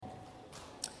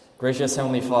Gracious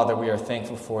Heavenly Father, we are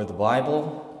thankful for the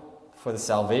Bible, for the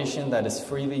salvation that is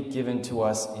freely given to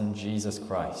us in Jesus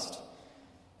Christ.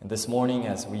 And this morning,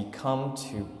 as we come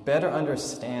to better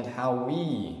understand how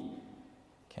we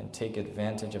can take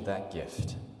advantage of that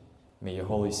gift, may your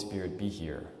Holy Spirit be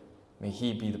here. May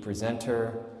He be the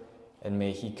presenter, and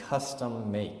may He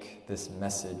custom make this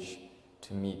message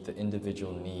to meet the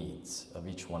individual needs of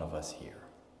each one of us here.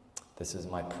 This is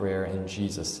my prayer in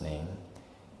Jesus' name.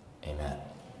 Amen.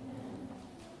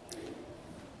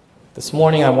 This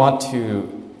morning I want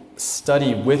to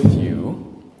study with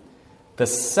you the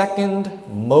second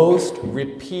most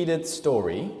repeated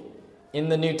story in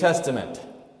the New Testament.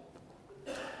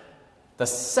 The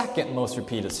second most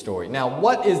repeated story. Now,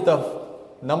 what is the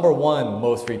number one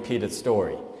most repeated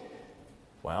story?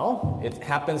 Well, it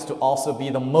happens to also be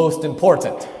the most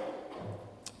important.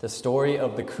 The story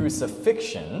of the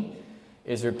crucifixion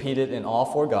is repeated in all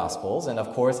four Gospels, and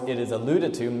of course it is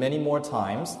alluded to many more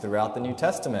times throughout the New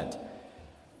Testament.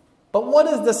 But what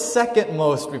is the second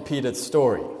most repeated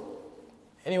story?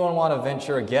 Anyone want to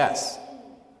venture a guess?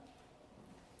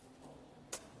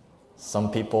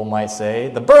 Some people might say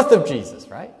the birth of Jesus,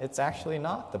 right? It's actually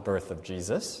not the birth of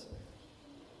Jesus.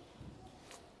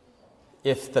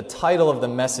 If the title of the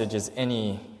message is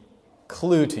any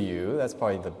clue to you, that's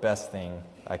probably the best thing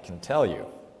I can tell you.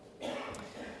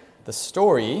 The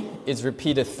story is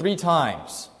repeated 3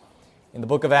 times in the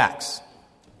book of Acts.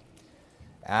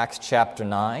 Acts chapter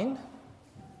 9,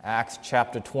 Acts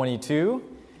chapter 22,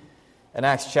 and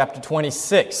Acts chapter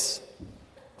 26.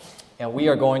 And we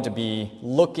are going to be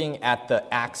looking at the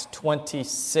Acts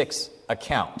 26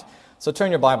 account. So turn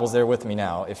your Bibles there with me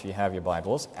now, if you have your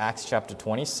Bibles. Acts chapter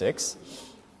 26.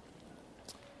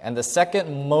 And the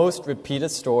second most repeated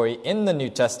story in the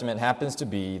New Testament happens to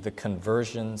be the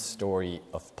conversion story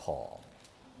of Paul.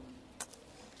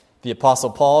 The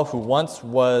Apostle Paul, who once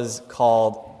was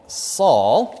called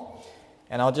Saul,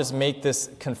 and I'll just make this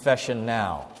confession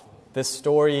now. This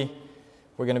story,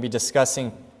 we're going to be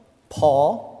discussing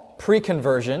Paul,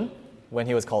 pre-conversion, when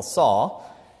he was called Saul,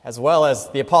 as well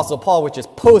as the Apostle Paul, which is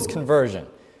post-conversion.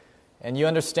 And you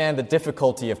understand the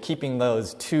difficulty of keeping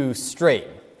those two straight.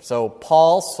 So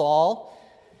Paul, Saul,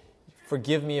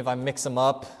 forgive me if I mix them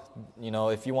up.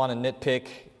 If you want to nitpick,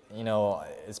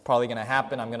 it's probably going to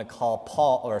happen. I'm going to call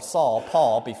Paul or Saul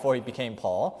Paul before he became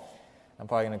Paul. I'm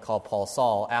probably going to call Paul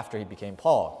Saul after he became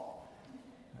Paul.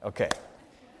 Okay.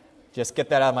 Just get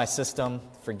that out of my system.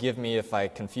 Forgive me if I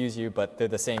confuse you, but they're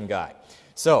the same guy.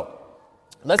 So,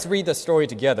 let's read the story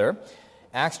together.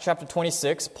 Acts chapter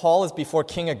 26, Paul is before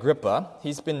King Agrippa.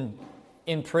 He's been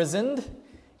imprisoned,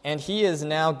 and he is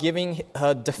now giving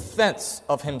a defense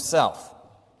of himself.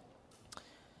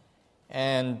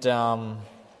 And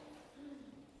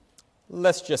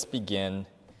let's just begin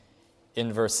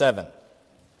in verse 7.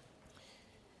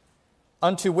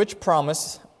 Unto which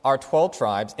promise our 12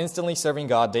 tribes, instantly serving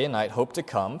God day and night, hope to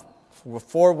come,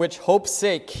 for which hope's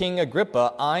sake, King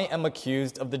Agrippa, I am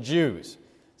accused of the Jews.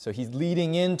 So he's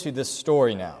leading into this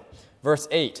story now. Verse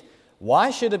 8,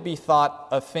 why should it be thought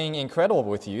a thing incredible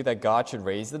with you that God should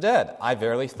raise the dead? I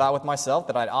verily thought with myself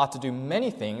that I ought to do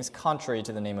many things contrary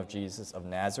to the name of Jesus of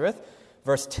Nazareth.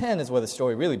 Verse 10 is where the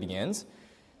story really begins.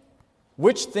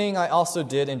 Which thing I also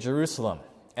did in Jerusalem,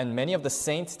 and many of the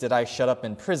saints did I shut up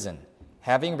in prison,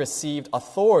 having received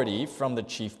authority from the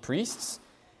chief priests.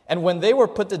 And when they were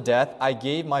put to death, I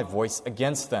gave my voice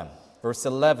against them. Verse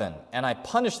 11, and I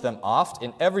punished them oft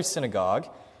in every synagogue,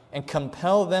 and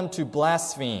compelled them to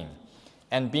blaspheme.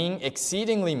 And being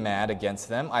exceedingly mad against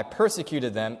them, I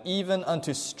persecuted them even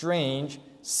unto strange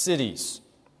cities.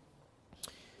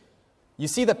 You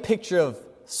see the picture of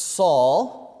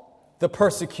Saul, the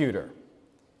persecutor.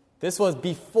 This was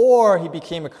before he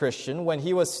became a Christian, when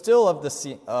he was still of the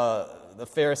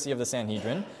Pharisee of the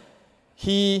Sanhedrin.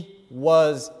 He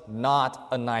was not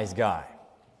a nice guy.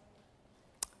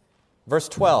 Verse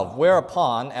 12,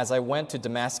 whereupon, as I went to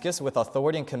Damascus with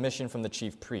authority and commission from the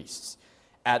chief priests,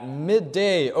 at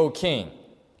midday, O king,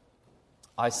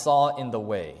 I saw in the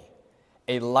way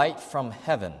a light from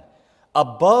heaven,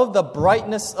 above the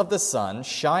brightness of the sun,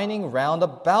 shining round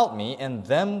about me and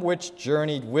them which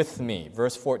journeyed with me.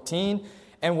 Verse 14,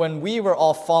 and when we were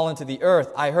all fallen to the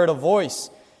earth, I heard a voice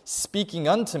speaking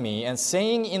unto me, and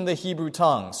saying in the Hebrew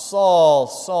tongue, Saul,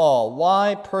 Saul,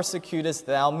 why persecutest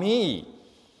thou me?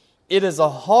 It is a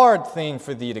hard thing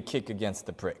for thee to kick against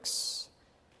the pricks.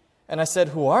 And I said,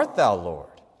 who art thou, Lord?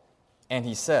 And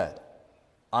he said,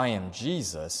 I am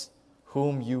Jesus,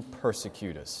 whom you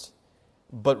persecutest.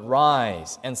 But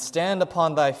rise and stand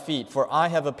upon thy feet, for I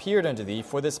have appeared unto thee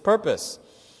for this purpose,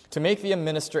 to make thee a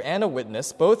minister and a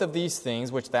witness, both of these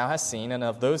things which thou hast seen, and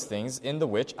of those things in the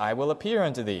which I will appear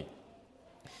unto thee,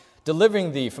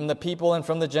 delivering thee from the people and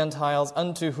from the Gentiles,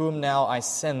 unto whom now I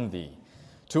send thee,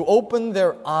 to open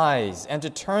their eyes, and to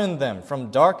turn them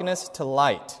from darkness to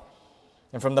light,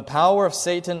 and from the power of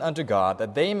Satan unto God,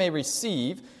 that they may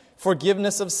receive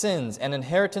forgiveness of sins and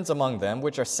inheritance among them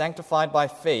which are sanctified by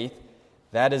faith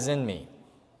that is in me.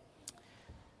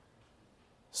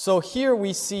 So here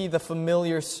we see the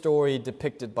familiar story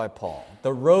depicted by Paul,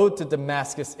 the road to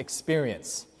Damascus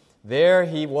experience. There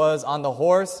he was on the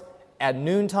horse at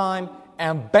noontime,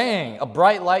 and bang, a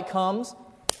bright light comes,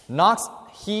 knocks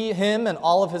him and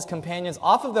all of his companions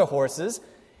off of their horses,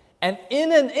 and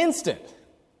in an instant,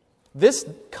 this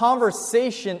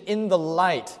conversation in the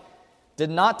light did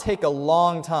not take a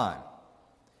long time.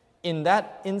 In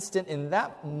that instant, in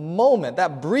that moment,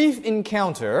 that brief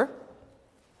encounter,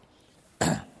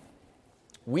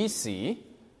 we see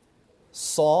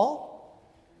Saul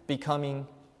becoming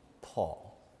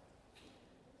Paul.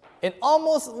 In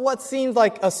almost what seems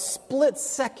like a split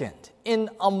second, in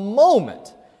a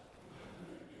moment,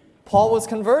 Paul was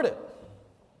converted.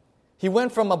 He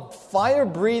went from a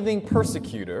fire-breathing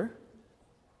persecutor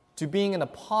to being an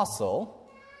apostle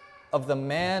of the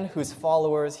man whose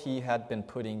followers he had been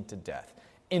putting to death,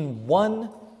 in one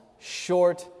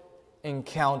short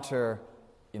encounter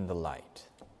in the light.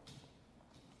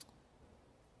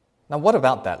 Now, what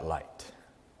about that light?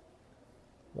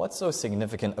 What's so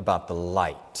significant about the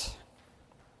light?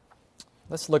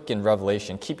 Let's look in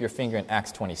Revelation. Keep your finger in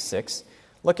Acts 26.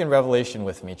 Look in Revelation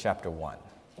with me, chapter 1.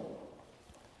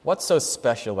 What's so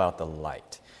special about the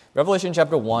light? Revelation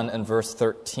chapter 1 and verse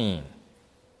 13.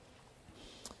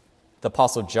 The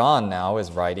Apostle John now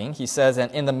is writing. He says,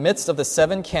 "And in the midst of the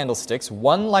 7 candlesticks,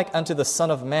 one like unto the Son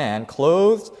of Man,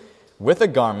 clothed with a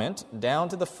garment down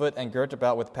to the foot and girt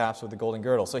about with paps with a golden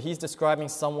girdle." So he's describing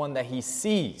someone that he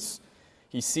sees.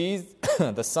 He sees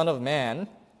the Son of Man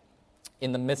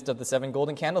in the midst of the 7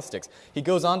 golden candlesticks. He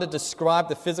goes on to describe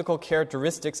the physical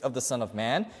characteristics of the Son of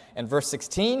Man. In verse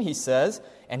 16, he says,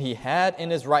 "And he had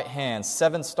in his right hand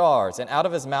 7 stars, and out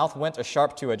of his mouth went a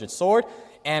sharp 2-edged sword,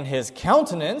 and his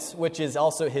countenance," which is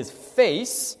also his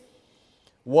face,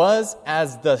 "was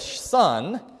as the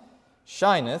sun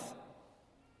shineth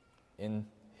in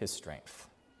his strength."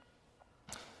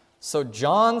 So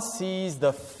John sees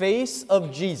the face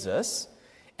of Jesus,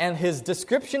 and his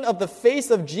description of the face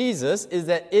of Jesus is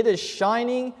that it is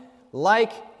shining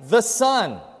like the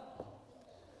sun.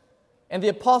 And the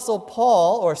Apostle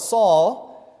Paul, or Saul,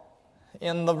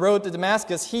 in the road to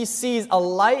Damascus, he sees a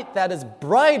light that is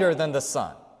brighter than the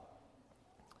sun.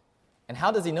 And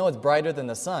how does he know it's brighter than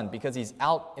the sun? Because he's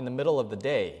out in the middle of the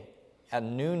day, at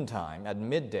noontime, at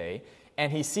midday,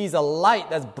 and he sees a light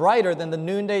that's brighter than the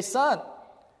noonday sun.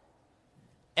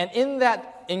 And in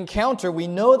that encounter, we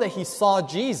know that he saw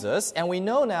Jesus, and we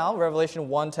know now, Revelation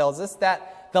 1 tells us,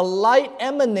 that the light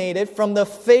emanated from the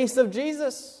face of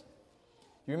Jesus.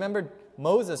 You remember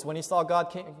Moses, when he saw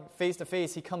God face to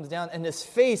face, he comes down, and his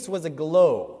face was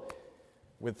aglow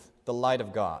with the light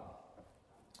of God.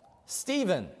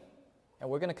 Stephen, and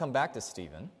we're going to come back to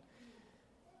Stephen,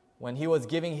 when he was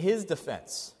giving his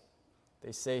defense,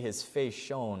 they say his face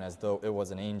shone as though it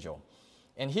was an angel.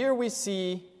 And here we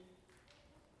see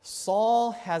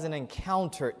Saul has an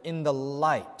encounter in the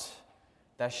light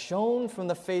that shone from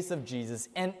the face of Jesus,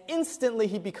 and instantly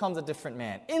he becomes a different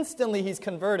man. Instantly he's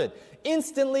converted.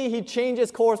 Instantly he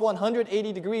changes course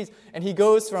 180 degrees, and he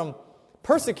goes from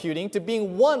persecuting to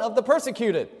being one of the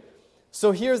persecuted.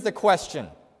 So here's the question.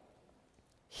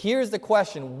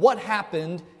 What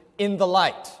happened in the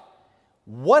light?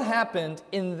 What happened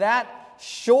in that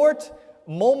short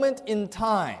moment in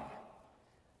time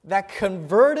that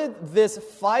converted this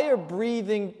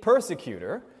fire-breathing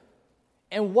persecutor,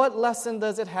 and what lesson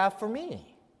does it have for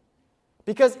me?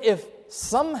 Because if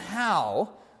somehow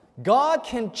God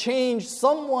can change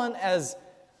someone as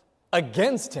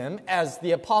against him, as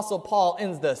the Apostle Paul,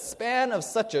 in the span of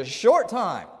such a short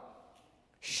time,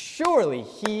 surely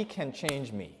he can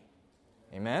change me.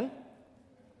 Amen?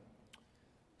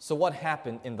 So what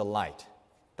happened in the light?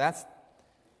 That's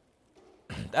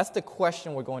the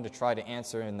question we're going to try to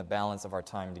answer in the balance of our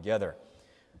time together.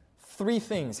 3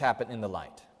 things happened in the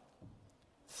light.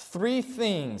 3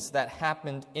 things that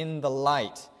happened in the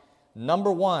light. Number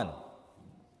 1,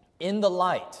 in the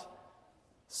light,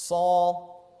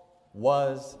 Saul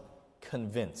was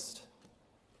convinced.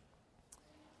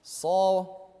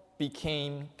 Saul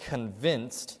became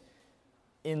convinced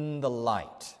in the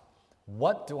light.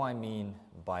 What do I mean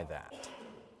by that?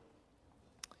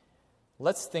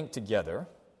 Let's think together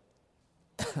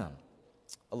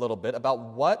a little bit about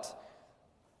what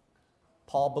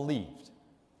Paul believed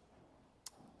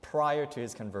prior to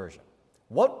his conversion?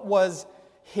 What was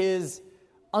his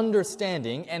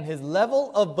understanding and his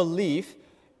level of belief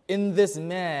in this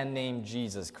man named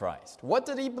Jesus Christ? What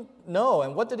did he know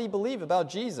and what did he believe about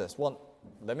Jesus? Well,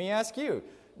 let me ask you,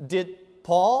 did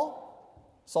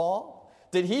Saul,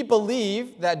 did he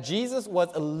believe that Jesus was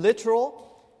a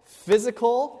literal,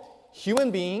 physical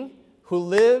human being who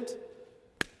lived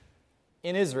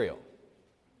in Israel?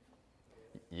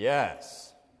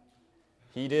 Yes,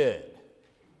 he did.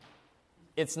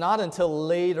 It's not until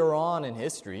later on in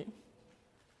history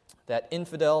that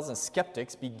infidels and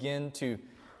skeptics begin to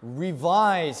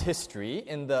revise history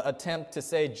in the attempt to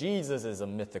say Jesus is a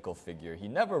mythical figure. He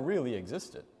never really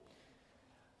existed.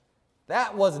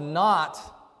 That was not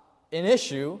an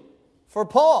issue for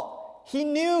Paul. He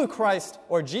knew Christ,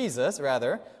 or Jesus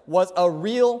rather, was a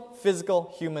real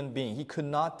physical human being. He could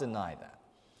not deny that.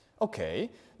 Okay,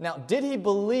 now did he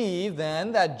believe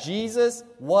then that Jesus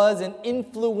was an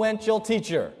influential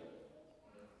teacher?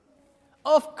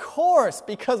 Of course,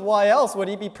 because why else would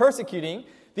he be persecuting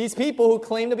these people who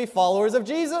claim to be followers of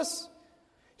Jesus?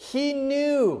 He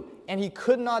knew and he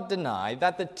could not deny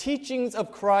that the teachings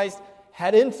of Christ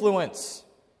had influence.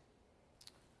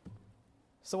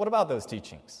 So what about those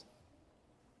teachings?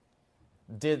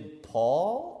 Did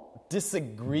Paul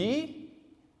disagree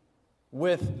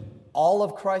with all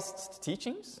of Christ's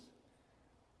teachings?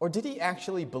 Or did he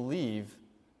actually believe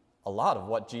a lot of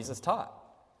what Jesus taught?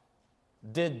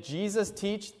 Did Jesus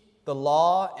teach the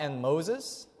law and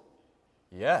Moses?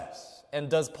 Yes. And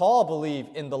does Paul believe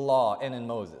in the law and in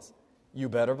Moses? You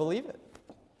better believe it.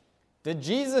 Did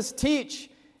Jesus teach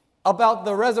about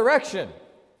the resurrection?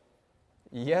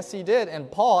 Yes, he did.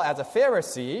 And Paul, as a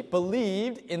Pharisee,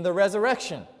 believed in the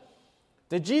resurrection.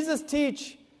 Did Jesus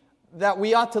teach that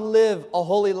we ought to live a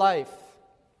holy life?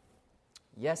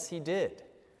 Yes, he did.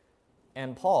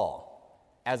 And Paul,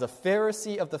 as a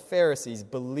Pharisee of the Pharisees,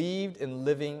 believed in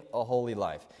living a holy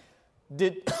life.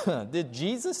 Did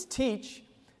Jesus teach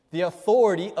the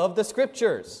authority of the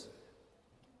Scriptures?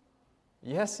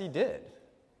 Yes, he did.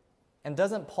 And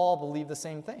doesn't Paul believe the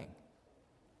same thing?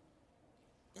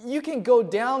 You can go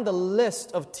down the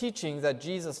list of teachings that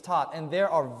Jesus taught, and there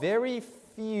are very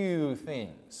few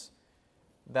things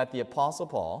that the Apostle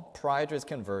Paul, prior to his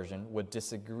conversion, would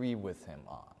disagree with him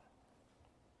on.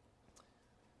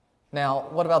 Now,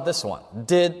 what about this one?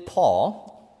 Did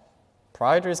Paul,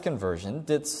 prior to his conversion,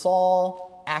 did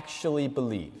Saul actually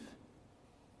believe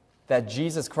that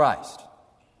Jesus Christ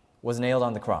was nailed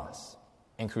on the cross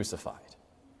and crucified?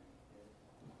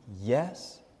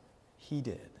 Yes, he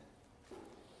did.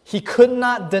 He could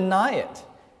not deny it.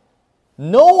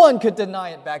 No one could deny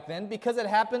it back then because it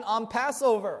happened on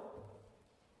Passover.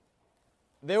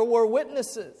 There were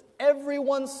witnesses.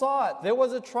 Everyone saw it. There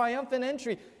was a triumphant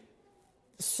entry.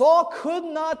 Saul could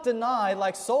not deny,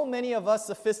 like so many of us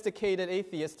sophisticated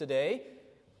atheists today,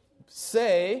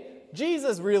 say,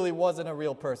 Jesus really wasn't a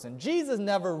real person. Jesus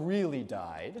never really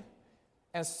died.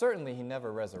 And certainly he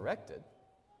never resurrected.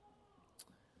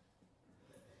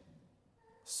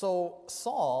 So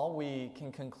Saul, we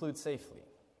can conclude safely,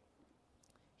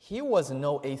 he was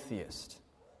no atheist.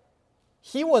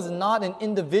 He was not an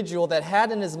individual that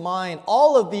had in his mind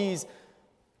all of these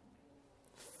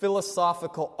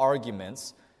philosophical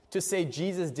arguments to say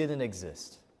Jesus didn't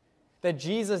exist, that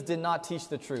Jesus did not teach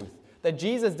the truth, that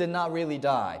Jesus did not really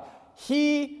die.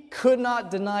 He could not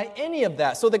deny any of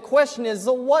that. So the question is,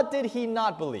 so what did he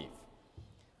not believe?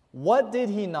 What did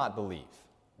he not believe?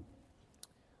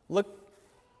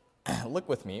 Look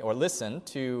with me, or listen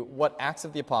to what Acts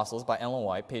of the Apostles by Ellen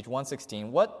White, page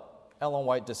 116, what Ellen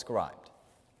White described.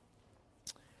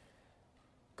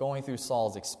 Going through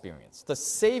Saul's experience. The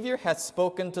Savior had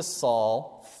spoken to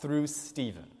Saul through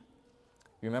Stephen.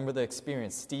 Remember the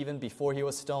experience. Stephen, before he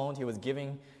was stoned, he was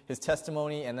giving his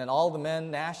testimony, and then all the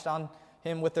men gnashed on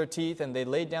him with their teeth, and they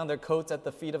laid down their coats at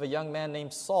the feet of a young man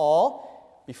named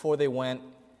Saul before they went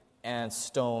and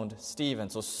stoned Stephen.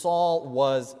 So Saul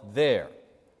was there.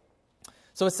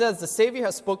 So it says, the Savior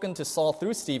has spoken to Saul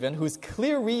through Stephen, whose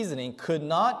clear reasoning could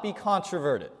not be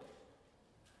controverted.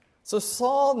 So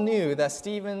Saul knew that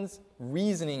Stephen's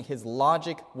reasoning, his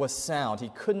logic, was sound. He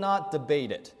could not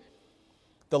debate it.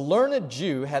 The learned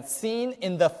Jew had seen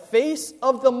in the face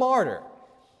of the martyr,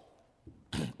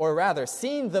 or rather,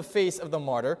 seen the face of the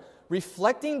martyr,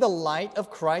 reflecting the light of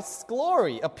Christ's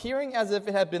glory, appearing as if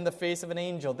it had been the face of an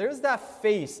angel. There's that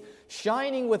face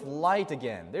shining with light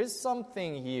again. There's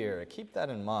something here. Keep that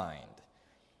in mind.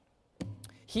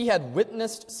 He had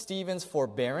witnessed Stephen's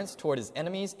forbearance toward his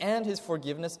enemies and his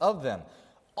forgiveness of them.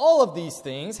 All of these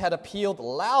things had appealed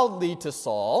loudly to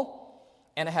Saul,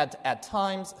 and had at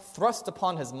times thrust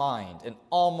upon his mind an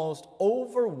almost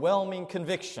overwhelming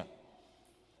conviction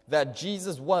that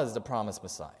Jesus was the promised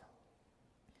Messiah.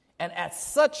 And at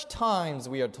such times,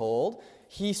 we are told,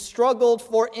 he struggled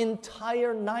for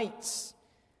entire nights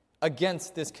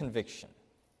against this conviction.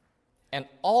 And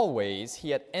always he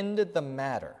had ended the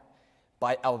matter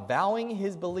by avowing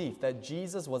his belief that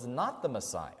Jesus was not the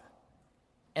Messiah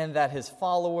and that his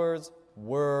followers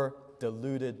were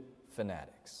deluded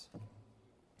fanatics.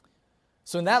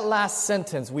 So in that last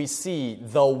sentence, we see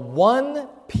the one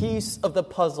piece of the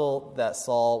puzzle that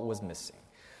Saul was missing.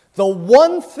 The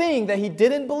one thing that he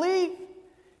didn't believe.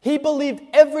 He believed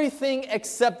everything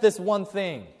except this one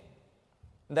thing.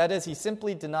 And that is, he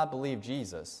simply did not believe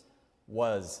Jesus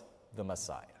was the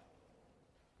Messiah.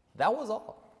 That was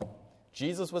all.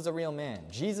 Jesus was a real man.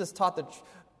 Jesus taught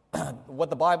what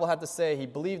the Bible had to say. He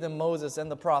believed in Moses and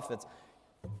the prophets.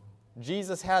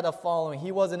 Jesus had a following.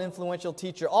 He was an influential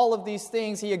teacher. All of these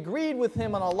things, he agreed with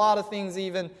him on a lot of things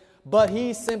even, but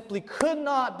he simply could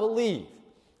not believe,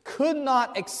 could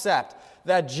not accept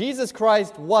that Jesus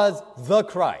Christ was the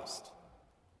Christ.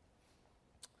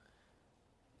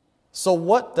 So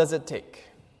what does it take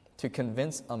to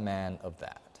convince a man of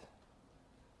that?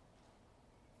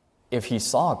 If he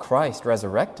saw Christ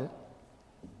resurrected,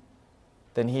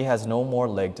 then he has no more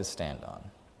leg to stand on.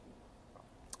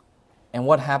 And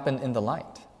what happened in the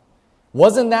light?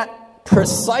 Wasn't that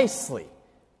precisely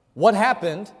what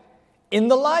happened in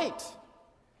the light?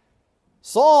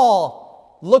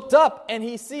 Saul looked up and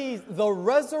he sees the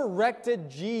resurrected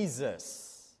Jesus.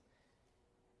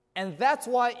 And that's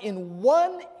why in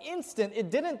one instant, it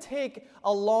didn't take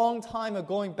a long time of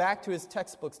going back to his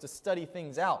textbooks to study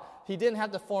things out. He didn't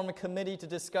have to form a committee to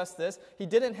discuss this. He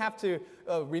didn't have to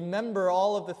remember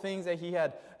all of the things that he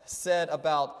had said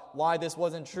about why this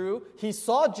wasn't true. He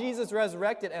saw Jesus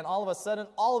resurrected, and all of a sudden,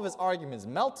 all of his arguments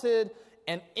melted.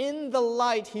 And in the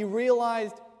light, he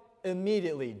realized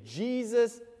immediately,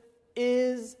 Jesus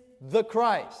is the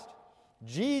Christ.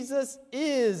 Jesus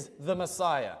is the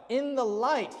Messiah. In the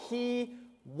light, he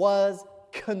was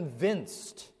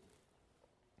convinced.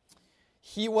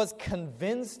 He was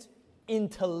convinced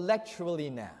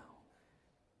intellectually now.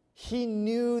 He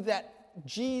knew that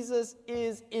Jesus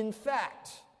is, in fact,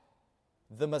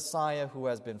 the Messiah who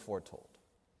has been foretold.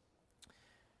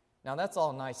 Now, that's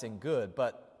all nice and good,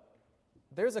 but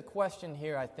there's a question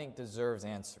here I think deserves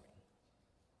answering.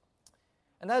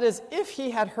 And that is, if he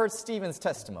had heard Stephen's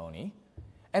testimony,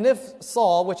 and if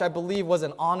Saul, which I believe was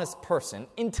an honest person,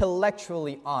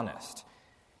 intellectually honest,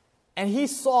 and he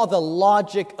saw the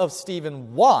logic of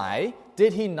Stephen, why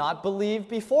did he not believe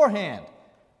beforehand?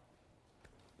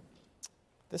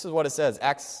 This is what it says,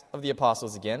 Acts of the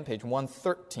Apostles again, page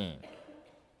 113.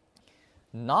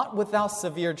 Not without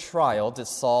severe trial did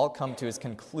Saul come to his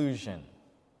conclusion.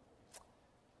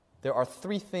 There are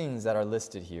three things that are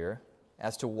listed here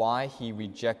as to why he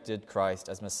rejected Christ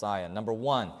as Messiah. Number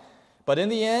one, but in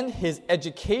the end, his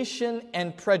education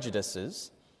and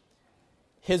prejudices,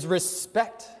 his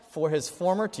respect for his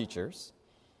former teachers,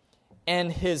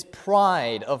 and his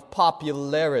pride of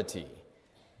popularity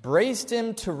braced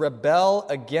him to rebel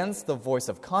against the voice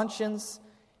of conscience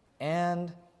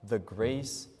and the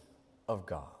grace of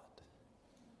God.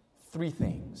 Three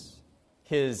things.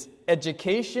 His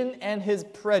education and his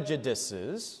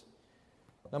prejudices.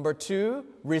 Number two,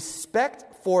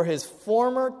 respect for his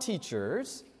former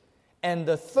teachers. And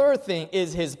the third thing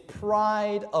is his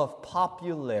pride of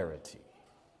popularity.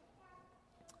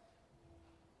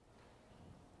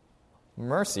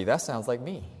 Mercy, that sounds like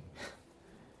me.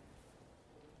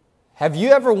 Have you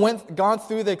ever gone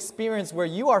through the experience where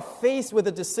you are faced with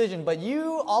a decision, but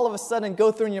you all of a sudden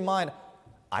go through in your mind,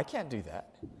 I can't do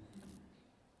that.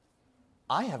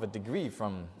 I have a degree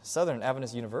from Southern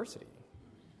Adventist University.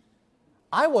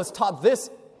 I was taught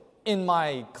this in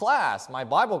my class, my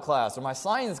Bible class, or my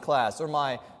science class, or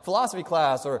my philosophy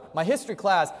class, or my history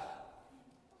class.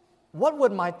 What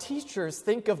would my teachers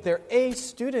think of their A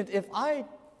student if I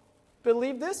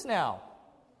believe this now?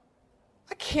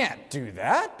 I can't do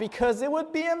that because it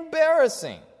would be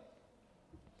embarrassing.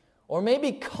 Or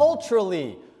maybe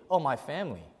culturally, oh, my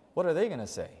family, what are they going to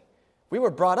say? We were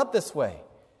brought up this way.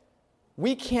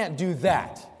 We can't do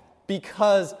that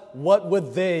because what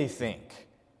would they think?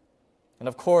 And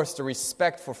of course, the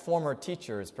respect for former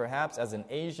teachers. Perhaps as an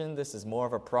Asian, this is more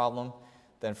of a problem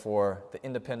than for the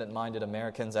independent-minded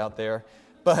Americans out there.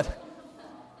 But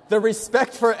the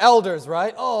respect for elders,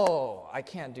 right? Oh, I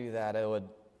can't do that. It would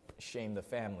shame the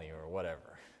family or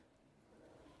whatever.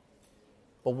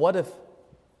 But what if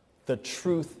the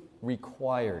truth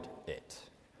required it?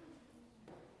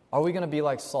 Are we going to be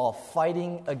like Saul,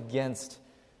 fighting against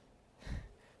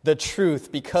the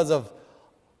truth because of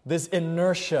this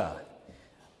inertia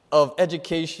of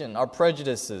education, our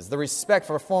prejudices, the respect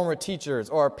for former teachers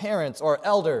or our parents or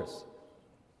elders.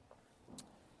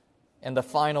 And the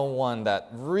final one that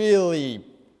really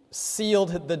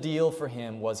sealed the deal for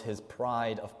him was his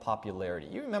pride of popularity.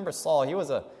 You remember Saul, he was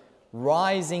a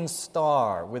rising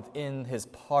star within his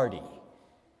party.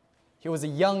 He was a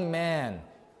young man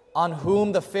on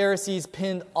whom the Pharisees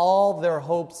pinned all their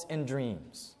hopes and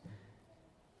dreams.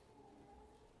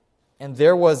 And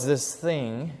there was this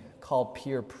thing called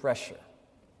peer pressure.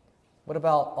 What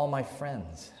about all my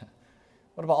friends?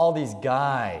 What about all these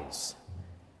guys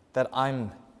that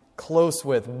I'm close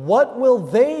with? What will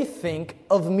they think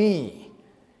of me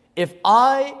if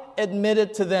I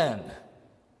admitted to them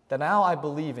that now I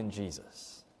believe in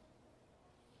Jesus?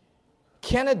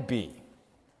 Can it be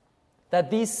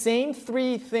that these same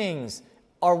three things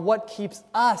are what keeps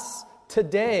us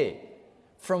today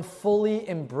from fully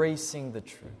embracing the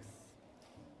truth?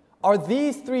 Are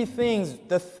these three things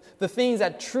the things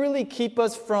that truly keep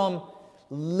us from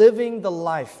living the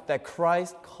life that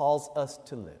Christ calls us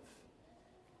to live?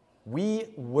 We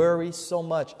worry so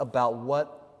much about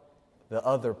what the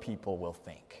other people will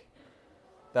think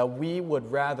that we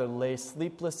would rather lay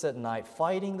sleepless at night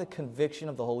fighting the conviction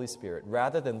of the Holy Spirit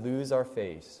rather than lose our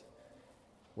faith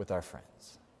with our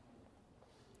friends.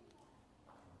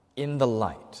 In the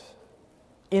light,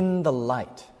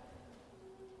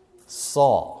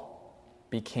 Saul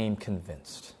became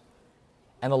convinced.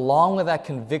 And along with that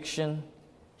conviction,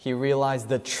 he realized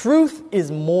the truth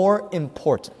is more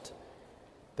important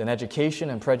than education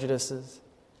and prejudices,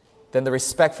 than the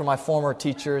respect for my former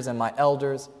teachers and my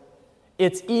elders.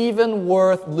 It's even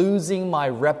worth losing my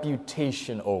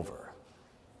reputation over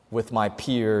with my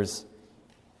peers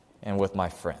and with my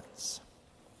friends.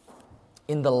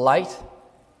 In the light,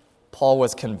 Paul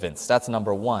was convinced. That's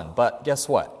number one. But guess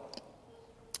what?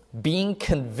 Being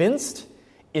convinced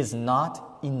is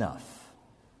not enough.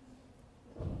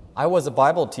 I was a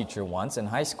Bible teacher once in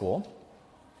high school,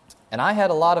 and I had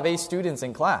a lot of A students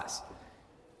in class.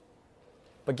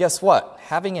 But guess what?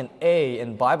 Having an A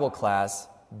in Bible class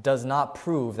does not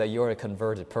prove that you're a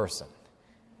converted person.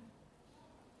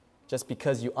 Just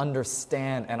because you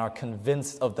understand and are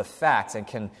convinced of the facts and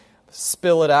can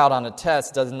spill it out on a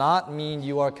test does not mean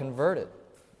you are converted.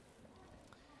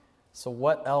 So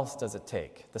what else does it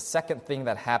take? The second thing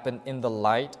that happened in the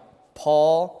light,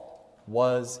 Paul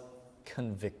was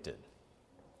convicted.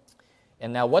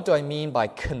 And now what do I mean by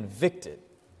convicted?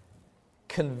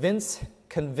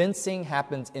 Convincing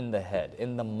happens in the head,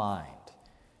 in the mind.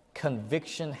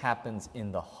 Conviction happens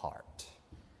in the heart.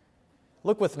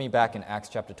 Look with me back in Acts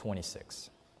chapter 26,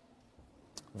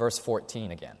 verse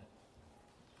 14 again.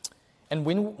 And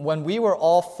when we were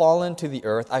all fallen to the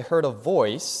earth, I heard a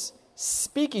voice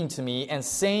speaking to me and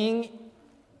saying,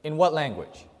 in what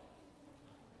language?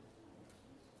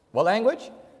 What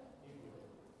language?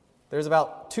 There's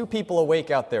about 2 people awake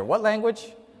out there. What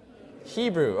language?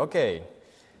 Hebrew. Okay.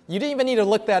 You didn't even need to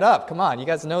look that up. Come on, you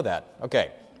guys know that.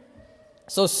 Okay.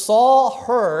 So Saul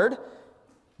heard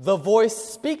the voice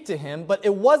speak to him, but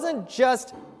it wasn't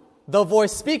just the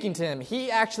voice speaking to him. He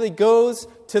actually goes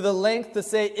to the length to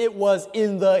say it was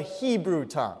in the Hebrew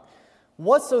tongue.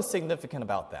 What's so significant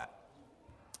about that?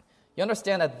 You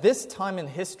understand at this time in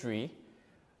history,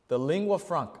 the lingua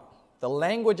franca, the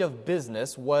language of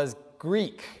business, was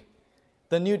Greek.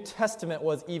 The New Testament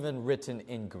was even written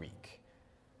in Greek.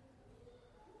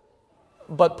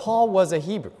 But Paul was a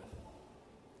Hebrew.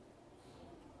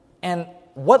 And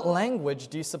what language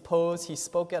do you suppose he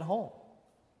spoke at home?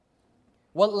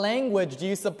 What language do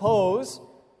you suppose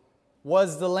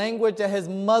was the language that his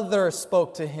mother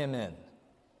spoke to him in?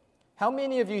 How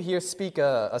many of you here speak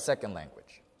a second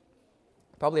language?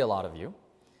 Probably a lot of you.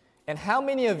 And how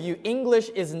many of you, English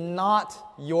is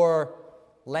not your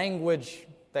language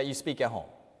that you speak at home?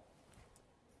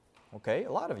 Okay,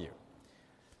 a lot of you.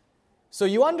 So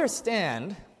you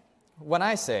understand when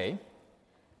I say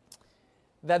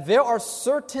that there are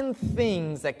certain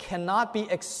things that cannot be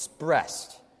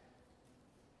expressed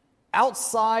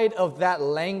outside of that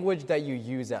language that you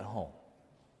use at home.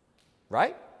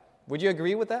 Right? Would you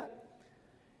agree with that?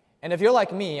 And if you're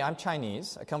like me, I'm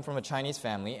Chinese. I come from a Chinese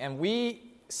family, and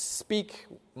we speak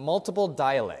multiple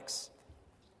dialects.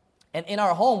 And in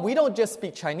our home, we don't just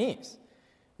speak Chinese.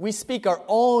 We speak our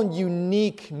own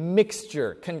unique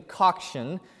mixture,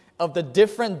 concoction of the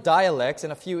different dialects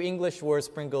and a few English words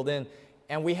sprinkled in,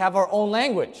 and we have our own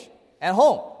language at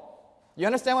home. You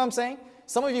understand what I'm saying?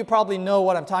 Some of you probably know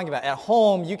what I'm talking about. At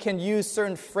home, you can use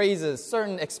certain phrases,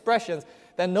 certain expressions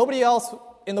that nobody else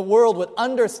in the world would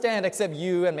understand except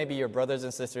you and maybe your brothers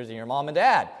and sisters and your mom and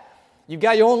dad. You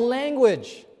got your own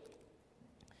language.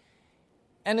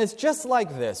 And it's just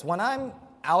like this. When I'm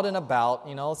out and about,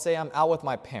 say I'm out with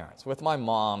my parents, with my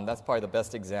mom, that's probably the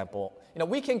best example.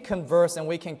 We can converse and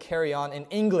we can carry on in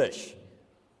English.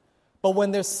 But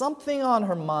when there's something on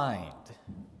her mind,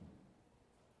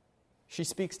 she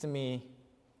speaks to me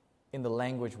in the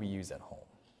language we use at home.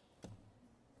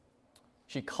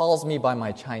 She calls me by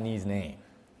my Chinese name.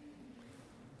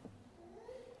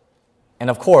 And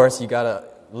of course, you got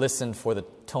to listen for the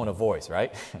tone of voice,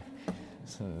 right?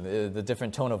 The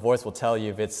different tone of voice will tell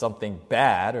you if it's something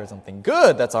bad or something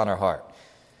good that's on her heart.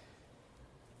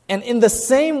 And in the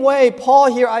same way,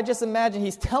 Paul here, I just imagine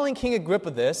he's telling King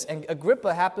Agrippa this, and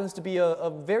Agrippa happens to be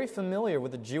a very familiar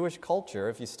with the Jewish culture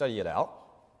if you study it out.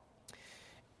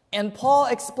 And Paul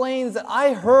explains that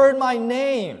I heard my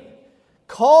name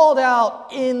called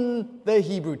out in the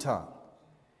Hebrew tongue.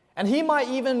 And he might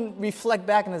even reflect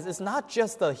back on this. It's not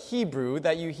just the Hebrew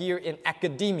that you hear in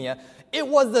academia. It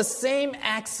was the same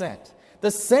accent,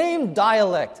 the same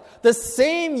dialect, the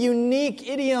same unique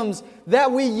idioms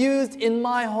that we used in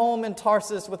my home in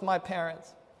Tarsus with my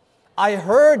parents. I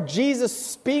heard Jesus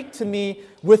speak to me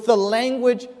with the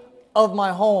language of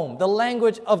my home, the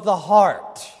language of the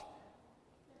heart.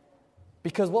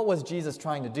 Because what was Jesus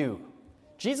trying to do?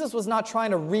 Jesus was not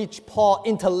trying to reach Paul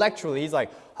intellectually. He's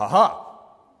like,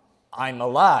 I'm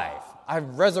alive.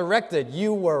 I've resurrected.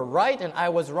 You were right and I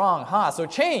was wrong. So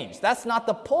change. That's not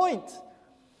the point.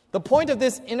 The point of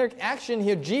this interaction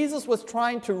here, Jesus was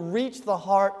trying to reach the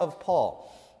heart of Paul.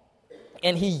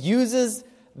 And he uses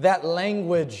that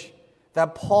language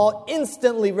that Paul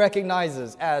instantly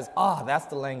recognizes as, that's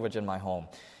the language in my home.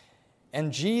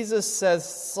 And Jesus says,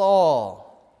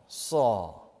 Saul,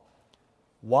 Saul,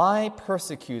 why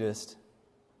persecutest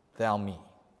thou me?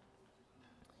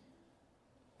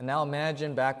 And now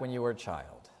imagine back when you were a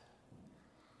child,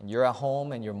 and you're at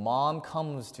home, and your mom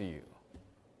comes to you,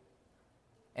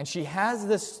 and she has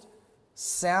this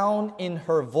sound in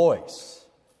her voice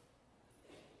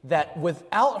that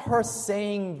without her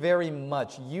saying very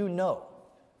much, you know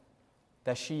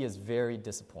that she is very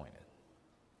disappointed,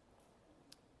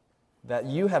 that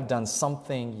you have done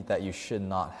something that you should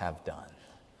not have done.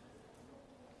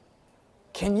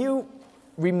 Can you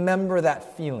remember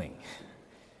that feeling?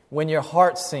 When your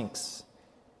heart sinks,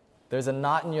 there's a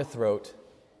knot in your throat,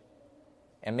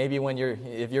 and maybe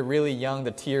if you're really young,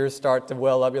 the tears start to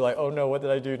well up. You're like, oh no, what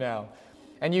did I do now?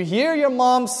 And you hear your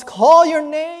mom call your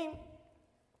name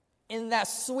in that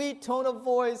sweet tone of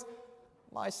voice,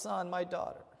 my son, my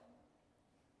daughter.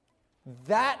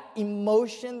 That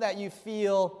emotion that you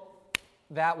feel,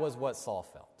 that was what Saul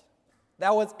felt.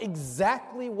 That was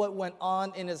exactly what went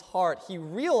on in his heart. He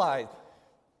realized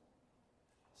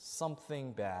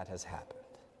something bad has happened.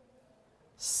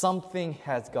 Something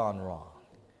has gone wrong.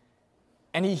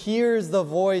 And he hears the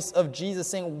voice of Jesus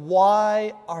saying,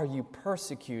 why are you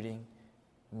persecuting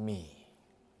me?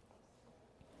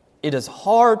 It is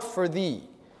hard for thee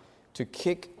to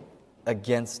kick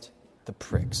against the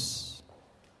pricks.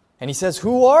 And he says,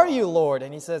 who are you, Lord?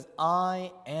 And he says,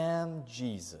 I am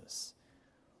Jesus,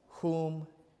 whom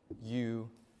you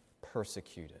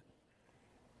persecuted.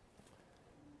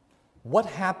 What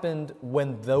happened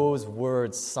when those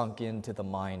words sunk into the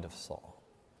mind of Saul?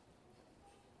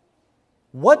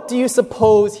 What do you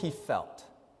suppose he felt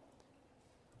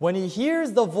when he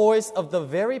hears the voice of the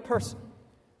very person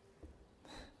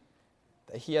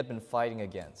that he had been fighting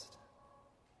against?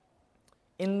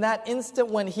 In that instant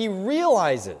when he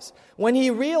realizes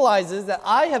that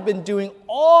I have been doing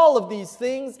all of these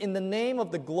things in the name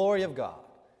of the glory of God,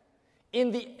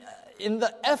 in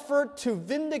the effort to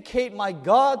vindicate my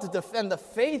God, to defend the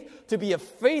faith, to be a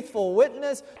faithful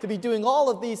witness, to be doing all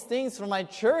of these things for my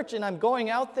church, and I'm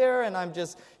going out there and I'm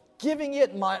just giving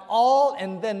it my all,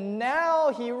 and then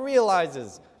now he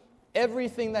realizes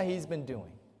everything that he's been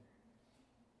doing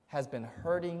has been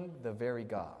hurting the very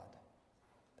God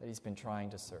that he's been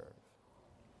trying to serve.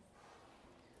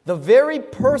 The very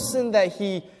person that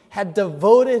he had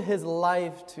devoted his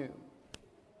life to,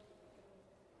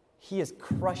 he is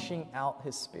crushing out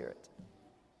his spirit.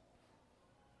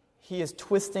 He is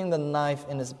twisting the knife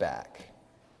in his back.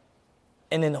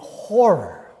 And in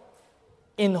horror,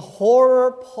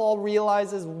 Paul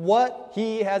realizes what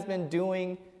he has been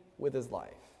doing with his life.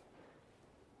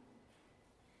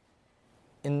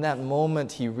 In that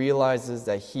moment, he realizes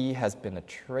that he has been a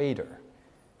traitor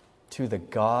to the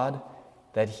God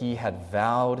that he had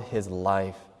vowed his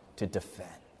life to defend.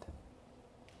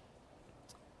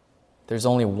 There's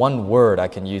only one word I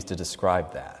can use to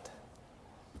describe that.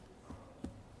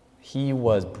 He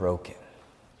was broken.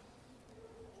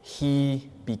 He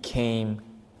became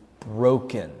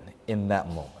broken in that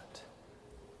moment.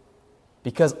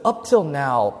 Because up till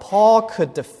now, Paul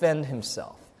could defend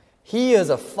himself. He is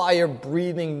a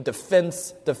fire-breathing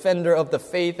defender of the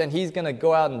faith, and he's going to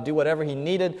go out and do whatever he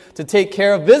needed to take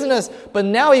care of business. But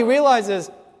now he realizes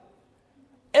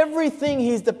everything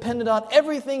he's depended on,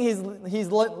 everything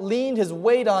he's leaned his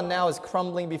weight on now is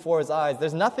crumbling before his eyes.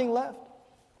 There's nothing left.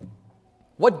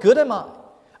 What good am I?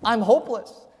 I'm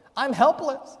hopeless. I'm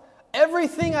helpless.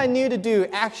 Everything I knew to do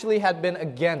actually had been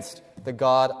against the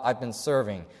God I've been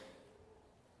serving.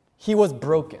 He was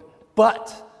broken.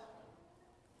 But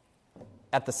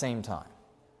at the same time,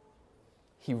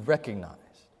 he recognized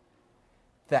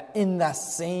that in that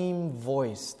same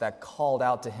voice that called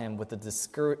out to him with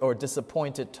a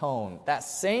disappointed tone, that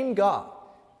same God,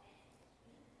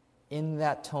 in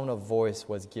that tone of voice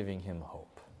was giving him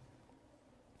hope.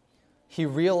 He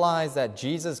realized that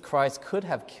Jesus Christ could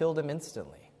have killed him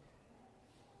instantly,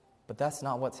 but that's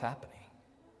not what's happening.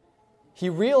 He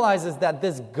realizes that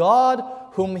this God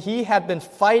whom he had been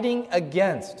fighting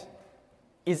against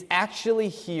is actually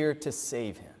here to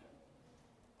save him.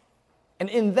 And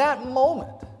in that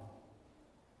moment,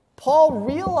 Paul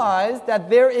realized that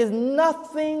there is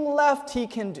nothing left he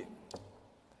can do.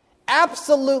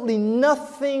 Absolutely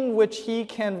nothing which he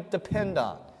can depend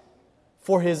on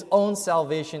for his own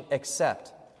salvation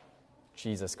except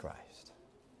Jesus Christ.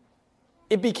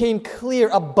 It became clear,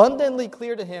 abundantly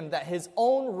clear to him that his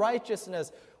own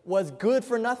righteousness was good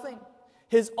for nothing.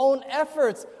 His own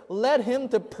efforts led him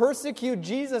to persecute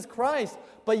Jesus Christ.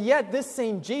 But yet this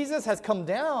same Jesus has come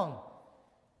down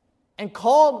and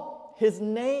called his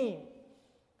name,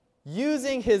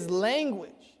 using his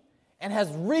language, and has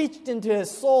reached into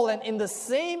his soul. And in the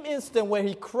same instant where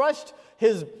he crushed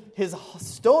his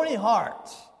stony heart,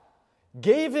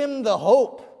 gave him the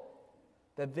hope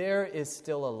that there is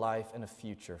still a life and a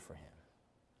future for him.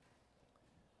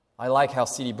 I like how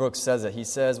C.D. Brooks says it. He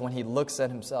says, when he looks at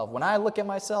himself, when I look at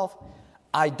myself,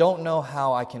 I don't know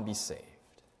how I can be saved.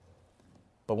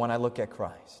 But when I look at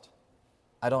Christ,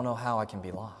 I don't know how I can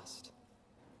be lost.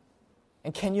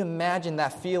 And can you imagine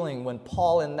that feeling when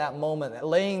Paul in that moment,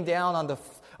 laying down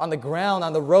on the ground,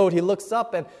 on the road, he looks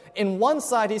up and in one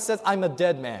side he says, I'm a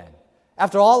dead man.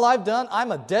 After all I've done,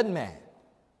 I'm a dead man.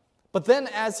 But then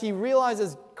as he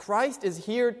realizes Christ is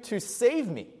here to save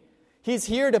me, He's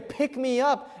here to pick me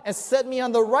up and set me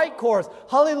on the right course.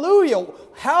 Hallelujah!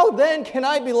 How then can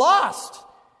I be lost?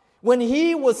 When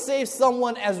He will save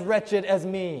someone as wretched as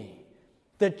me,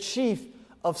 the chief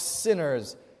of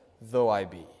sinners though I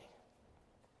be.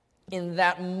 In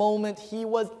that moment, he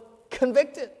was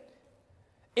convicted.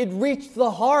 It reached the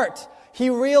heart.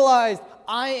 He realized,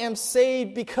 I am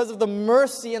saved because of the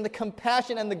mercy and the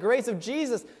compassion and the grace of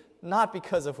Jesus, not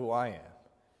because of who I am.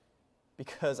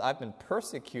 Because I've been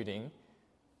persecuting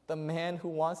the man who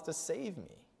wants to save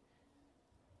me.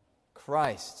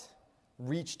 Christ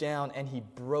reached down and He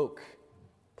broke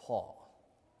Paul,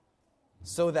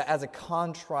 so that as a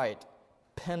contrite,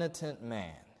 penitent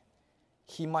man,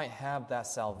 he might have that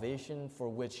salvation for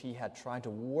which he had tried to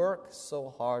work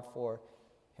so hard for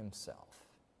himself.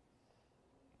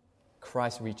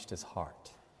 Christ reached his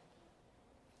heart.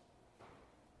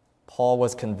 Paul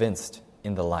was convinced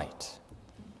in the light.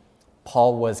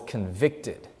 Paul was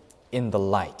convicted in the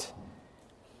light.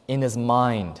 In his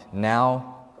mind,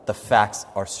 now the facts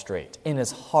are straight. In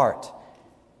his heart,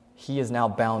 he is now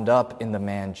bound up in the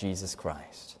man Jesus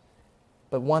Christ.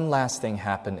 But one last thing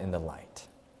happened in the light.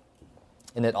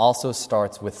 And it also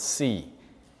starts with C.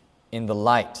 In the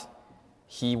light,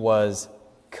 he was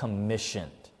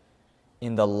commissioned.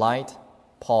 In the light,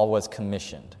 Paul was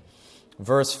commissioned.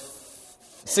 Verse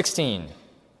 16,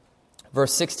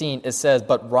 it says,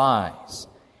 But rise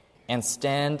and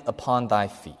stand upon thy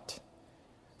feet.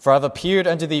 For I have appeared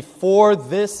unto thee for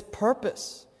this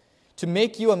purpose, to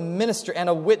make you a minister and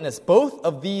a witness, both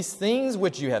of these things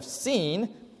which you have seen,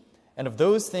 and of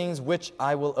those things which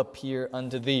I will appear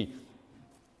unto thee.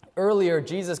 Earlier,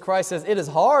 Jesus Christ says, it is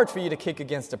hard for you to kick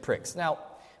against the pricks. Now,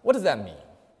 what does that mean?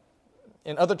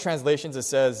 In other translations, it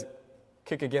says,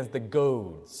 kick against the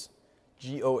goads.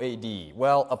 G-O-A-D.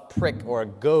 Well, a prick or a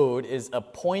goad is a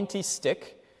pointy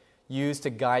stick used to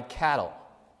guide cattle.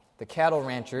 The cattle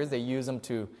ranchers, they use them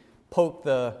to poke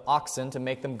the oxen to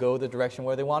make them go the direction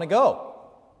where they want to go.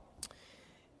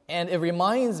 And it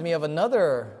reminds me of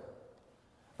another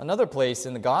place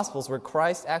in the Gospels where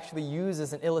Christ actually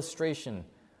uses an illustration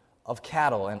of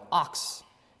cattle, an ox,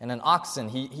 and an oxen.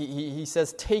 He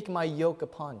says, take my yoke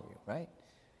upon you, right?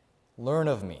 Learn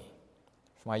of me,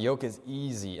 for my yoke is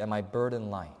easy and my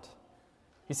burden light.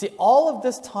 You see, all of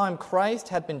this time, Christ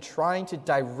had been trying to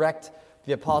direct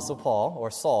the Apostle Paul,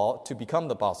 or Saul, to become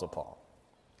the Apostle Paul,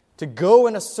 to go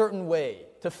in a certain way,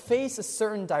 to face a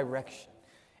certain direction.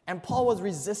 And Paul was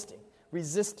resisting.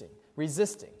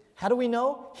 How do we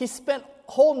know? He spent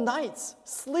whole nights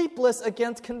sleepless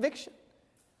against conviction.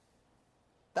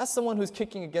 That's someone who's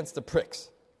kicking against the pricks.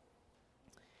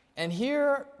 And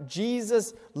here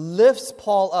Jesus lifts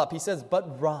Paul up. He says,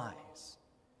 "But rise.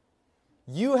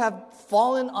 You have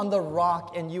fallen on the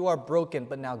rock and you are broken,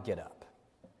 but now get up.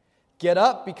 Get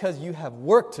up because you have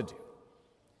work to do.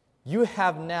 You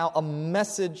have now a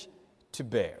message to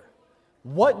bear.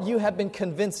 What you have been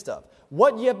convinced of,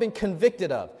 what you have been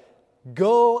convicted of,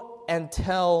 go and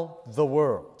tell the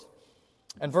world."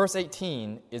 And verse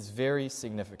 18 is very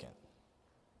significant.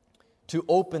 To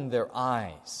open their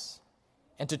eyes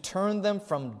and to turn them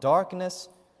from darkness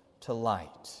to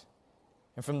light,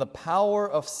 and from the power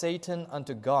of Satan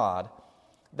unto God,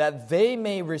 that they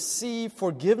may receive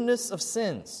forgiveness of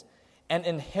sins and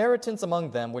inheritance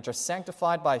among them which are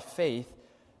sanctified by faith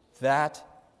that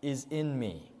is in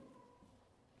me.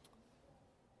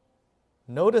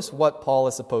 Notice what Paul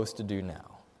is supposed to do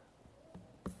now.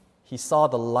 He saw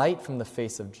the light from the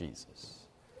face of Jesus.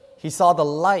 He saw the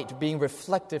light being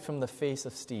reflected from the face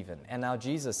of Stephen. And now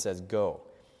Jesus says, "Go,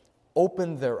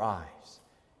 open their eyes,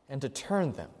 and to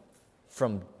turn them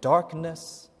from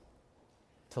darkness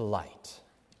to light."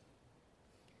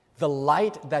 The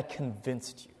light that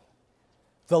convinced you.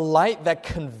 The light that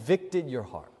convicted your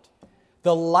heart.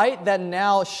 The light that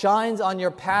now shines on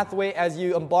your pathway as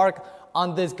you embark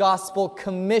on this gospel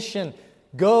commission.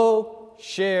 Go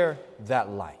share that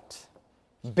light.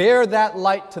 Bear that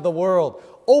light to the world.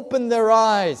 Open their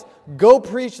eyes. Go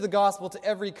preach the gospel to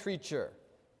every creature.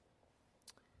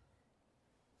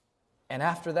 And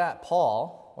after that,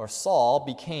 Saul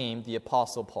became the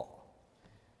Apostle Paul.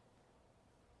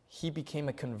 He became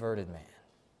a converted man.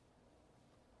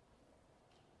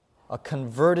 A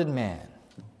converted man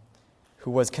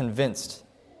who was convinced,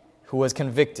 who was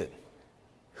convicted,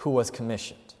 who was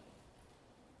commissioned.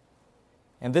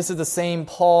 And this is the same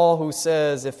Paul who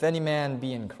says, "If any man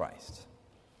be in Christ,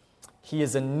 he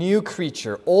is a new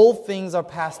creature. Old things are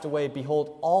passed away.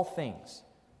 Behold, all things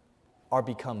are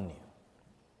become new."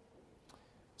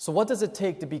 So what does it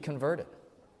take to be converted?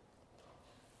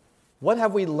 What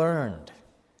have we learned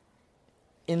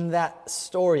in that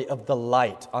story of the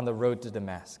light on the road to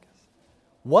Damascus?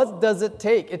 What does it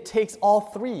take? It takes all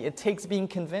three. It takes being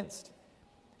convinced.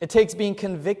 It takes being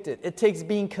convicted. It takes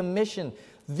being commissioned.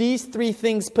 These three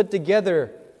things put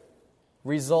together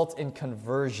result in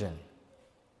conversion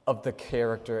of the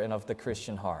character and of the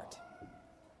Christian heart.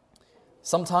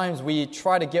 Sometimes we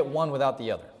try to get one without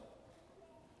the other.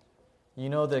 You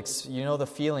know the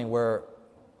feeling where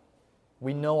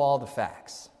we know all the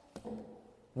facts.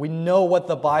 We know what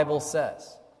the Bible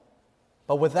says.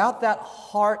 But without that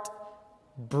heart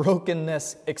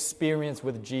brokenness experience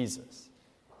with Jesus,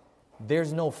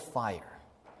 there's no fire.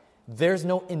 There's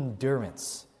no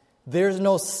endurance. There's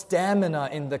no stamina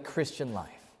in the Christian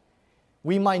life.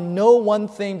 We might know one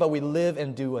thing, but we live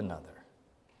and do another.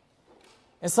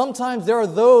 And sometimes there are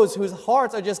those whose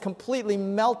hearts are just completely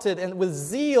melted and with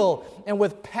zeal and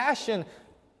with passion,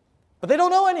 but they don't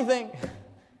know anything.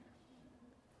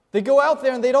 They go out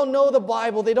there and they don't know the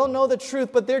Bible, they don't know the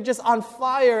truth, but they're just on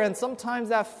fire, and sometimes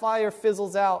that fire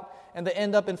fizzles out and they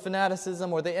end up in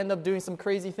fanaticism or they end up doing some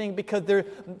crazy thing because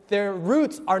their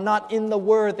roots are not in the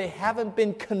Word. They haven't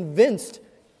been convinced,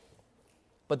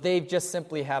 but they just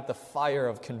simply have the fire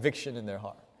of conviction in their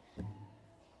heart.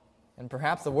 And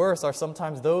perhaps the worst are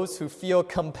sometimes those who feel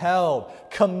compelled,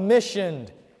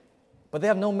 commissioned, but they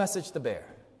have no message to bear.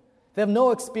 They have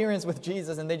no experience with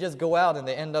Jesus, and they just go out and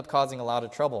they end up causing a lot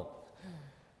of trouble.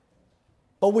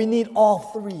 But we need all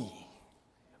three.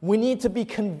 We need to be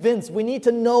convinced. We need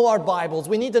to know our Bibles.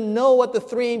 We need to know what the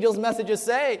three angels' messages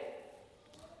say.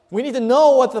 We need to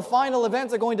know what the final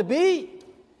events are going to be.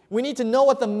 We need to know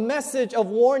what the message of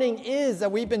warning is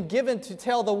that we've been given to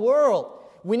tell the world.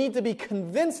 We need to be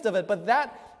convinced of it, but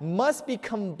that must be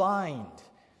combined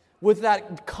with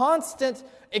that constant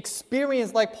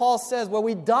experience, like Paul says, where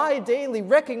we die daily,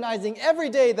 recognizing every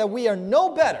day that we are no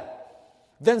better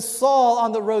than Saul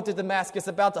on the road to Damascus,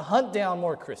 about to hunt down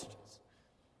more Christians.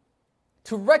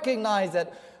 To recognize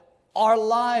that our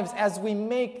lives, as we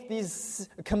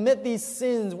commit these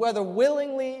sins, whether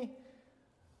willingly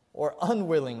or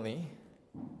unwillingly,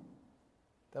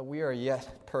 that we are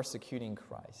yet persecuting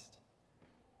Christ,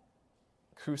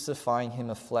 crucifying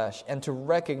Him of flesh, and to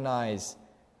recognize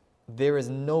there is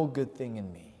no good thing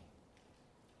in me,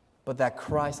 but that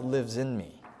Christ lives in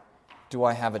me, do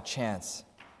I have a chance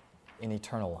in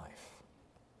eternal life.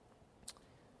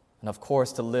 And of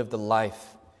course, to live the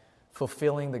life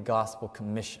fulfilling the gospel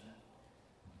commission,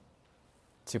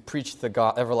 to preach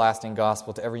the everlasting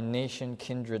gospel to every nation,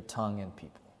 kindred, tongue, and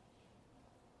people.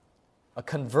 A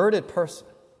converted person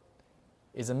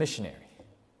is a missionary.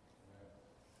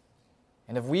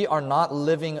 And if we are not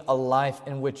living a life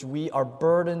in which we are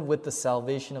burdened with the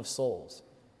salvation of souls,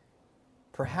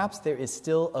 perhaps there is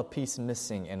still a piece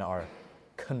missing in our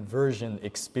conversion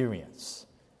experience,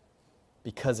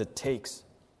 because it takes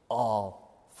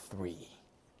all three.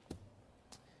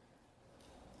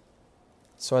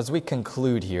 So as we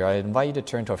conclude here, I invite you to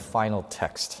turn to our final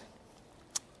text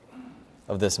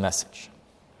of this message.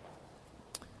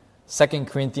 2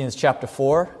 Corinthians chapter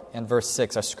 4 and verse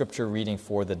 6, our scripture reading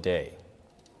for the day.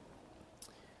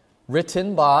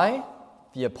 Written by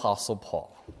the Apostle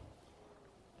Paul.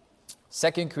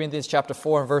 2 Corinthians chapter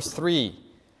 4 and verse 3.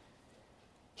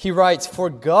 He writes, "For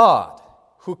God,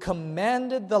 who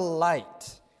commanded the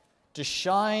light to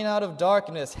shine out of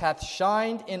darkness, hath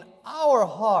shined in our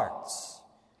hearts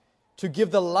to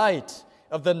give the light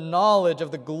of the knowledge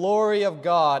of the glory of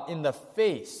God in the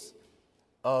face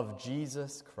of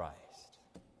Jesus Christ."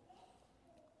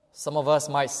 Some of us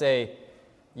might say,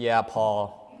 "Yeah,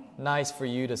 Paul, nice for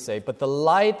you to say, but the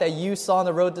light that you saw on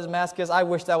the road to Damascus, I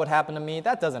wish that would happen to me."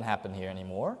 That doesn't happen here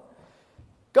anymore.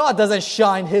 God doesn't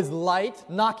shine His light,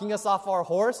 knocking us off our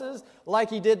horses like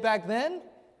He did back then.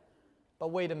 But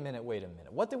wait a minute.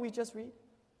 What did we just read?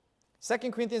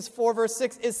 2 Corinthians 4 verse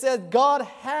 6, it says, God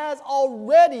has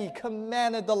already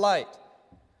commanded the light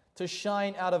to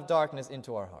shine out of darkness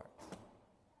into our hearts.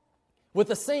 With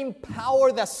the same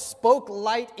power that spoke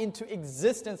light into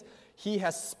existence, He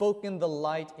has spoken the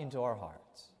light into our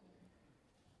hearts.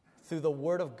 Through the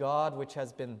Word of God, which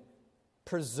has been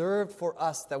preserved for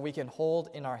us that we can hold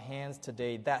in our hands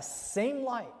today, that same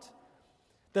light,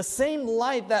 the same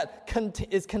light that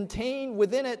is contained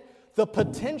within it, the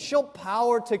potential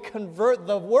power to convert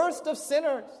the worst of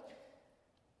sinners,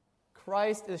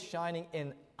 Christ is shining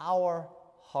in our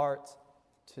hearts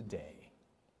today.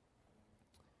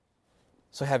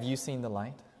 So have you seen the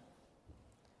light?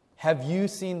 Have you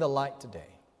seen the light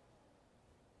today?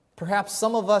 Perhaps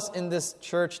some of us in this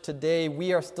church today,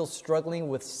 we are still struggling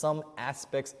with some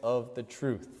aspects of the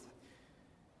truth.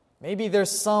 Maybe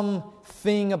there's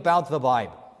something about the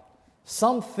Bible,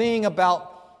 something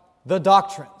about the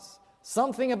doctrines,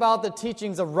 something about the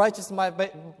teachings of righteousness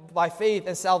by faith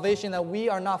and salvation that we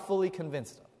are not fully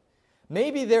convinced of.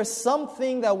 Maybe there's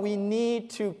something that we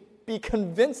need to be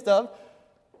convinced of.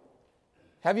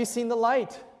 Have you seen the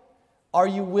light? Are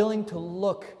you willing to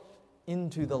look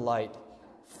into the light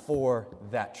for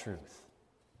that truth?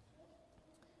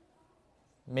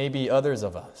 Maybe others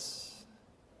of us,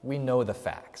 we know the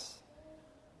facts.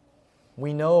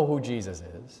 We know who Jesus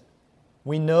is.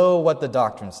 We know what the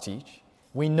doctrines teach.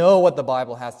 We know what the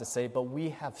Bible has to say, but we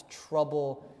have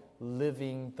trouble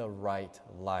living the right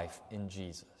life in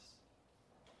Jesus.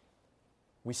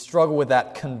 We struggle with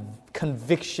that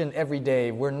conviction every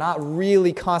day. We're not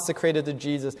really consecrated to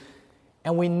Jesus,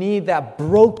 and we need that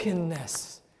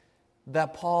brokenness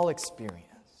that Paul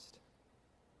experienced.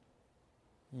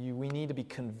 We need to be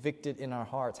convicted in our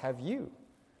hearts. Have you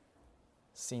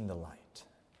seen the light?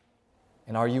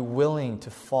 And are you willing to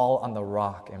fall on the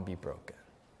rock and be broken?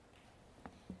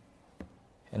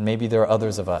 And maybe there are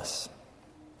others of us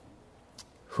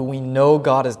who we know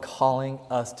God is calling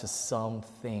us to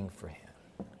something for Him.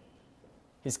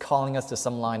 He's calling us to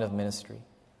some line of ministry.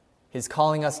 He's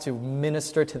calling us to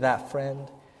minister to that friend,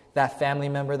 that family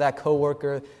member, that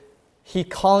coworker. He's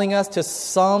calling us to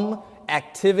some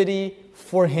activity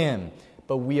for Him,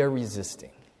 but we are resisting.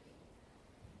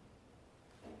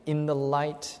 In the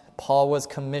light, Paul was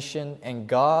commissioned, and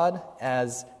God,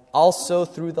 as also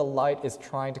through the light, is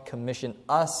trying to commission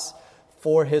us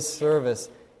for His service.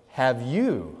 Have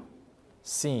you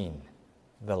seen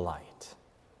the light?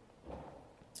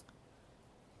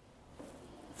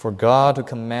 For God, who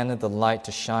commanded the light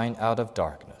to shine out of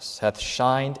darkness, hath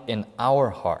shined in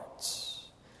our hearts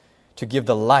to give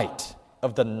the light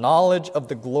of the knowledge of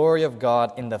the glory of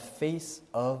God in the face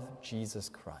of Jesus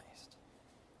Christ.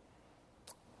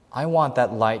 I want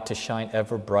that light to shine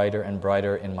ever brighter and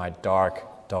brighter in my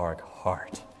dark, dark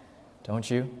heart. Don't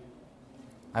you?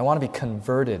 I want to be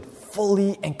converted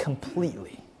fully and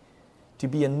completely to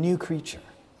be a new creature.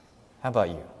 How about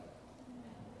you?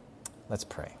 Let's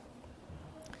pray.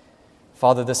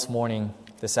 Father, this morning,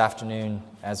 this afternoon,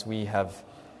 as we have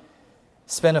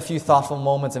spent a few thoughtful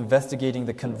moments investigating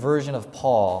the conversion of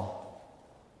Paul,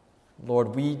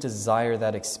 Lord, we desire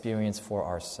that experience for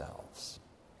ourselves.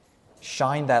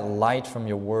 Shine that light from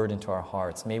your word into our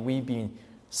hearts. May we be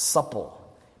supple.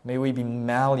 May we be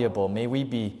malleable. May we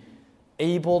be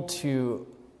able to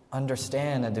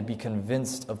understand and to be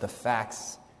convinced of the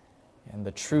facts and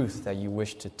the truth that you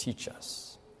wish to teach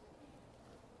us.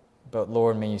 But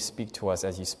Lord, may you speak to us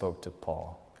as you spoke to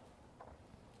Paul.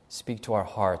 Speak to our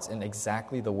hearts in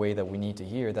exactly the way that we need to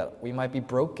hear, that we might be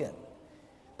broken,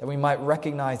 that we might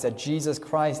recognize that Jesus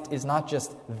Christ is not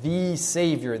just the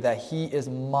Savior, that He is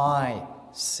my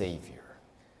Savior.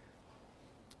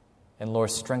 And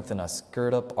Lord, strengthen us,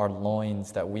 gird up our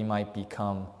loins that we might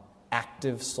become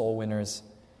active soul winners,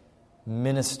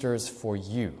 ministers for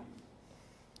you,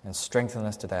 and strengthen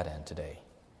us to that end today.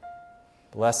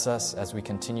 Bless us as we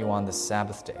continue on this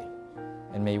Sabbath day,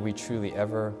 and may we truly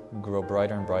ever grow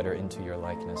brighter and brighter into your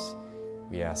likeness.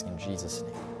 We ask in Jesus'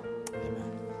 name. Amen.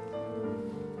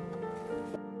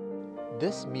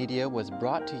 This media was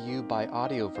brought to you by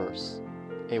Audioverse,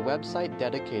 a website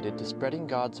dedicated to spreading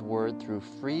God's Word through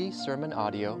free sermon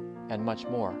audio and much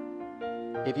more.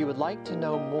 If you would like to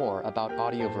know more about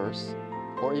Audioverse,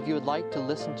 or if you would like to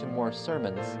listen to more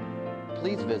sermons,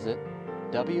 please visit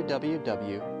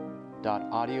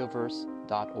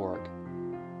www.audioverse.org.